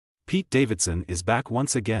Pete Davidson is back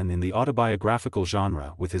once again in the autobiographical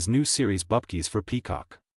genre with his new series Bupkis for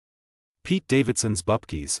Peacock. Pete Davidson's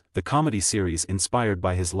Bupkis, the comedy series inspired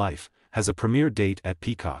by his life, has a premiere date at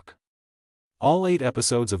Peacock. All 8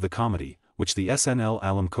 episodes of the comedy, which the SNL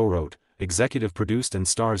alum co-wrote, executive produced and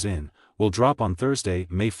stars in, will drop on Thursday,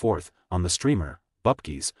 May 4th, on the streamer,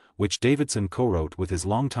 Bupkis, which Davidson co-wrote with his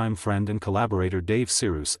longtime friend and collaborator Dave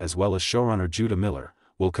Sirus as well as showrunner Judah Miller,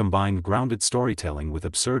 will combine grounded storytelling with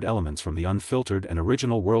absurd elements from the unfiltered and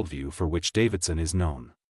original worldview for which Davidson is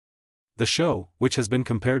known. The show, which has been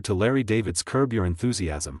compared to Larry David's Curb Your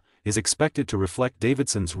Enthusiasm, is expected to reflect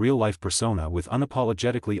Davidson's real-life persona with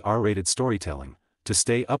unapologetically R-rated storytelling. To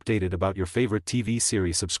stay updated about your favorite TV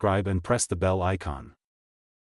series, subscribe and press the bell icon.